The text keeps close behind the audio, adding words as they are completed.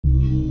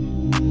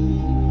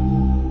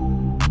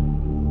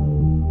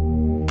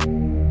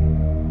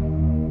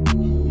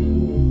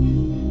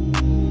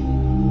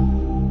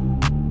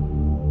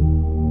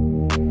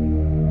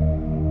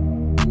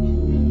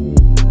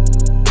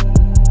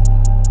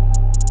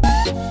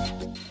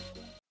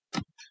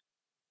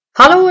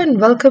Hello and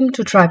welcome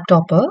to Tribe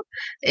Topper.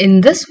 In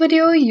this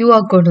video, you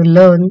are going to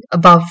learn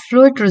about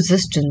fluid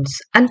resistance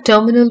and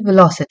terminal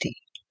velocity.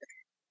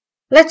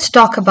 Let's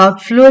talk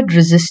about fluid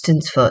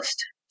resistance first.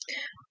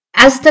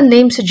 As the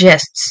name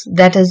suggests,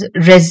 that is,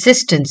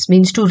 resistance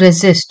means to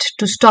resist,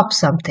 to stop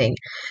something,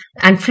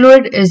 and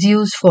fluid is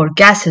used for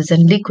gases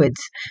and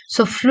liquids.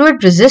 So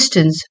fluid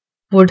resistance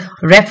would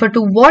refer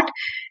to what?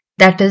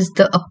 That is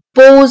the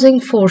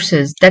opposing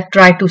forces that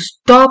try to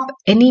stop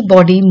any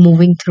body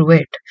moving through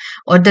it,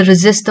 or they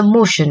resist the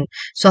motion.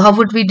 So how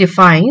would we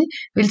define?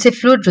 We'll say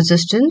fluid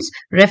resistance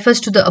refers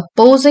to the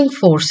opposing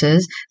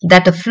forces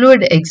that a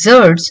fluid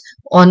exerts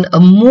on a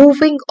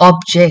moving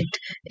object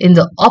in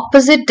the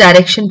opposite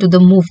direction to the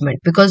movement,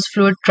 because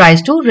fluid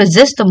tries to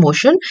resist the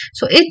motion,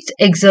 so it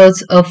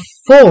exerts a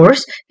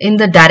force in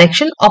the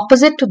direction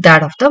opposite to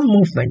that of the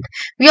movement.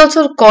 We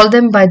also call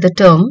them by the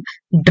term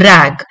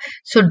drag.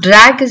 So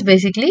drag is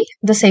basically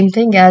the same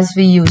thing as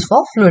we use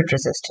for fluid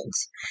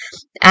resistance.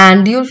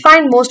 And you'll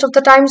find most of the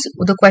times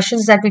the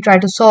questions that we try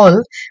to solve,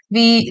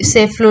 we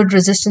say fluid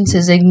resistance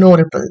is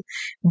ignorable.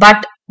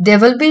 But there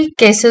will be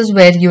cases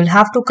where you'll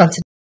have to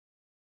consider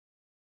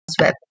as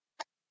well.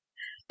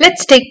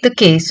 Let's take the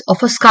case of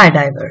a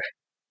skydiver.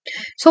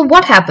 So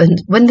what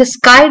happens when the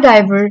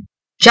skydiver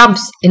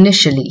jumps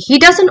initially? He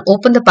doesn't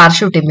open the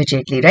parachute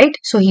immediately, right?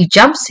 So he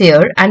jumps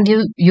here, and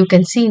you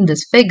can see in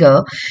this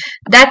figure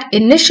that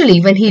initially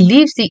when he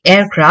leaves the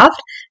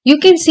aircraft, you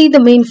can see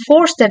the main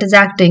force that is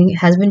acting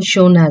has been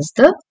shown as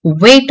the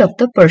weight of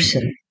the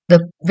person,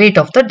 the weight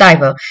of the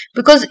diver,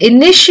 because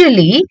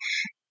initially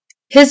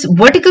his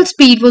vertical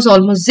speed was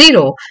almost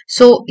zero.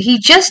 So he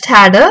just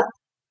had a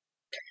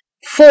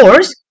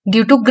force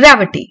due to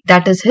gravity,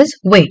 that is his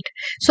weight.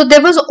 So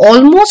there was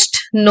almost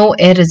no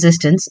air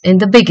resistance in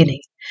the beginning,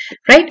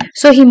 right?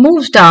 So he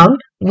moves down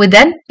with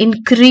an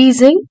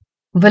increasing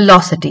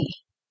velocity,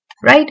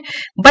 right?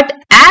 But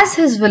as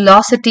his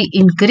velocity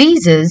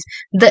increases,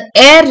 the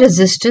air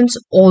resistance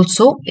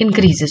also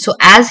increases. So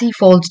as he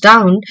falls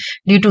down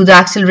due to the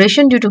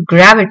acceleration due to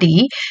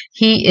gravity,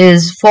 he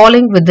is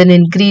falling with an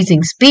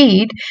increasing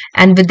speed,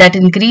 and with that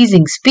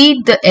increasing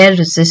speed, the air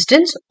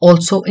resistance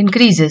also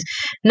increases.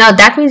 Now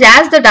that means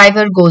as the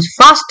diver goes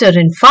faster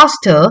and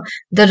faster,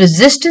 the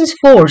resistance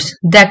force,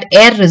 that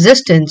air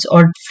resistance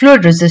or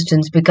fluid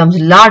resistance, becomes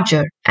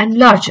larger and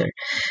larger.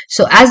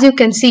 So as you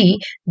can see,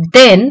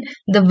 then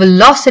the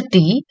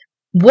velocity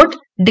would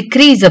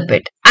decrease a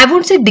bit. I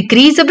won't say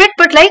decrease a bit,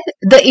 but like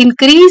the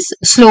increase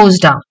slows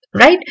down,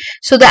 right?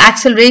 So the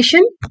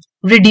acceleration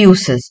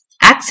reduces.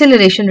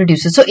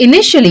 So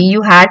initially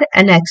you had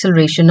an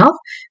acceleration of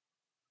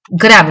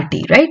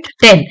gravity, right?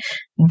 10.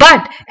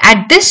 But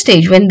at this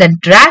stage, when the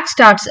drag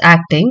starts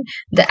acting,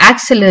 the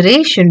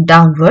acceleration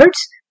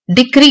downwards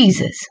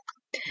decreases.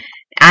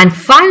 And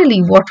finally,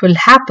 what will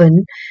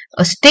happen?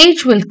 A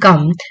stage will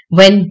come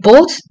when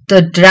both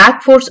the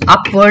drag force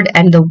upward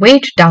and the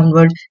weight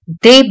downward,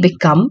 they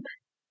become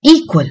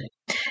equal.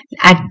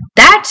 At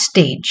that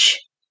stage,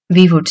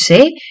 we would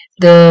say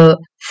the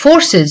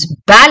forces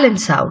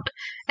balance out.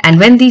 And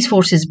when these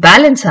forces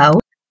balance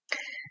out,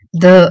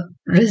 the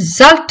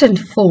resultant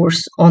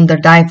force on the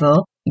diver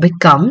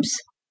becomes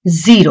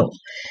zero.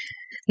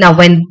 Now,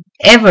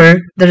 whenever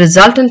the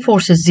resultant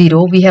force is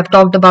zero, we have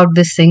talked about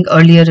this thing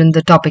earlier in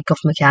the topic of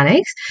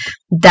mechanics,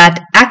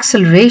 that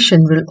acceleration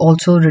will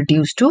also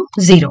reduce to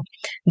zero.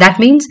 That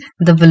means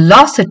the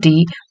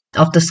velocity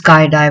of the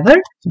skydiver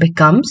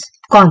becomes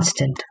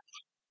constant.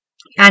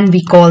 And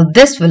we call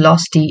this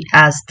velocity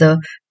as the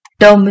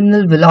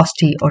terminal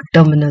velocity or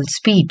terminal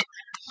speed.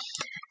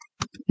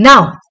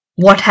 Now,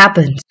 what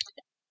happens?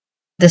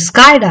 The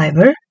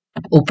skydiver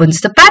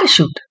opens the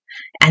parachute.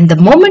 And the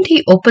moment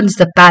he opens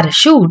the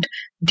parachute,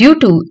 due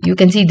to, you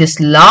can see this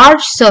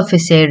large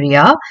surface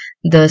area,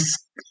 the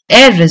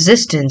air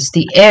resistance,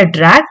 the air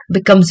drag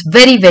becomes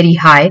very, very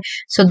high.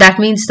 So that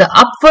means the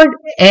upward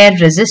air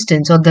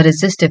resistance or the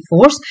resistive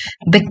force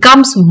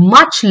becomes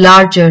much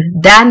larger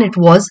than it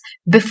was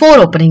before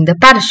opening the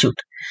parachute.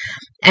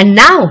 And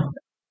now,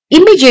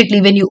 immediately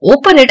when you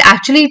open it,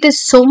 actually it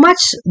is so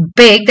much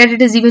big that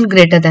it is even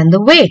greater than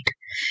the weight.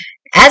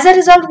 As a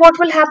result, what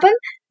will happen?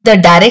 The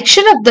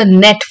direction of the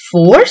net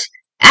force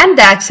and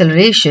the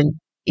acceleration,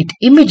 it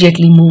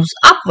immediately moves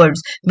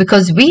upwards,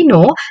 because we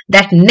know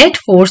that net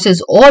force is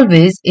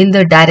always in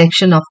the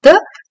direction of the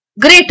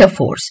greater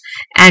force.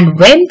 And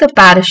when the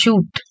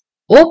parachute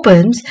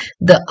opens,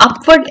 the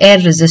upward air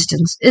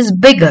resistance is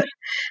bigger.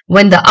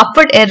 When the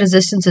upward air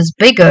resistance is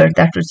bigger,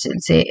 that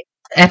would say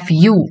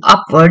Fu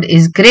upward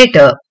is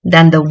greater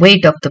than the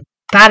weight of the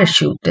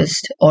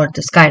parachutist or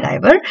the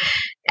skydiver.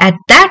 At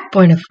that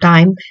point of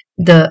time,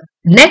 the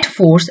net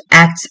force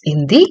acts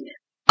in the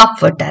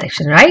upward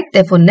direction, right?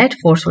 Therefore, net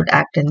force would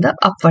act in the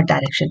upward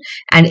direction,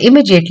 and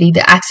immediately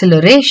the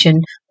acceleration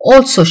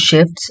also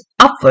shifts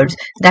upwards.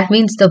 That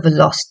means the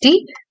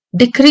velocity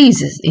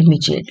decreases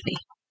immediately,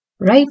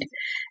 right?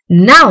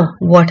 Now,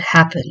 what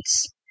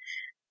happens?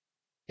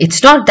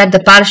 It's not that the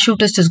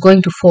parachutist is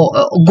going to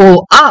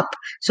go up.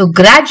 So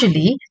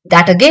gradually,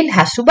 that again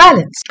has to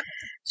balance.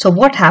 So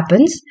what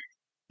happens?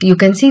 you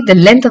can see the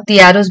length of the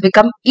arrows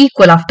become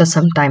equal after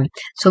some time.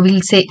 So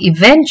we'll say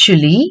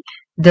eventually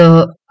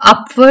the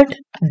upward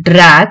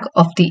drag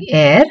of the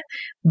air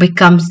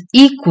becomes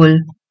equal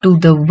to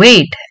the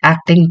weight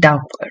acting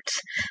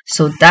downwards.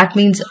 So that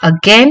means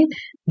again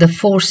the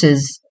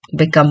forces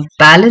become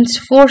balanced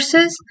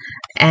forces,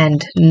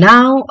 and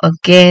now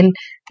again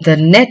the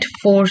net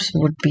force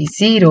would be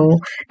 0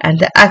 and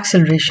the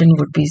acceleration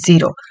would be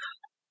 0,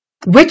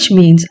 which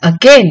means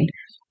again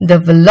the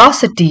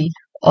velocity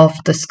of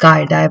the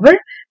skydiver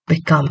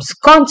becomes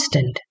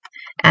constant,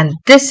 and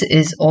this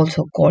is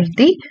also called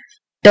the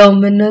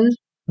terminal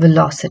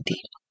velocity.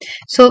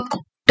 So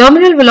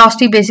terminal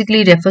velocity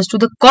basically refers to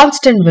the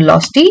constant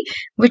velocity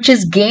which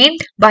is gained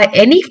by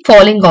any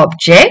falling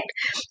object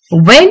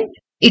when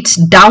its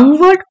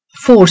downward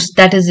force,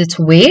 that is its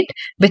weight,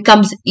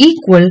 becomes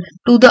equal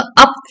to the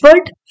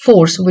upward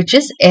force, which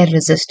is air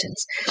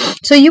resistance.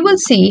 So you will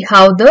see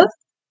how the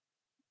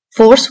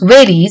force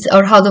varies,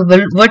 or how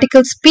the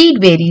vertical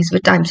speed varies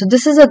with time. So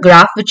this is a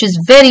graph which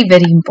is very,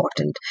 very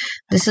important.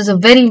 This is a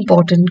very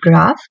important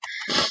graph.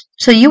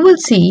 So you will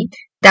see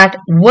that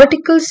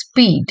vertical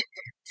speed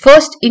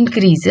first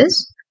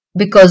increases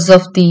because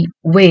of the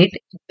weight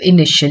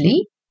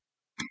initially.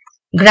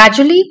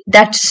 Gradually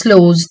that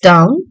slows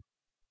down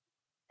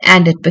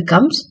and it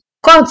becomes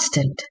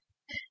constant.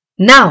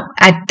 Now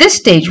at this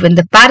stage, when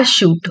the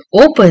parachute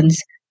opens,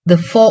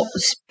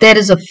 there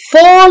is a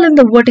fall in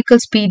the vertical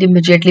speed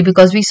immediately,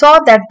 because we saw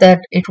that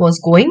it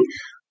was going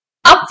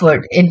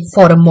upward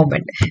for a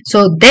moment.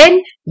 So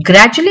then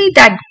gradually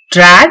that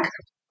drag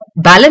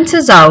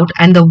balances out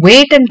and the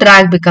weight and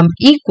drag become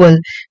equal.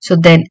 So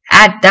then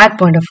at that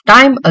point of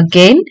time,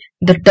 again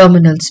the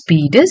terminal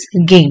speed is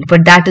gained,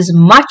 but that is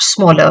much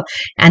smaller,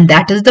 and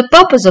that is the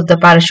purpose of the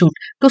parachute,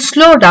 to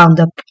slow down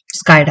the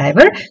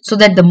skydiver so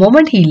that the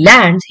moment he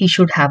lands he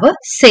should have a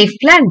safe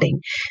landing.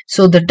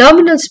 So the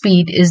terminal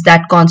speed is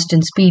that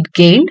constant speed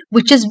gained,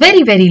 which is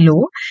very, very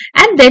low,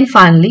 and then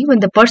finally when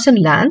the person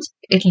lands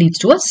it leads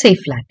to a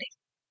safe landing.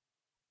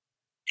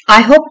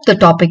 I hope the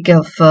topic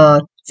of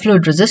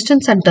fluid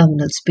resistance and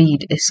terminal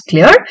speed is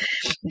clear.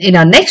 In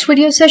our next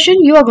video session,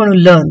 you are going to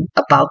learn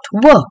about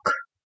work.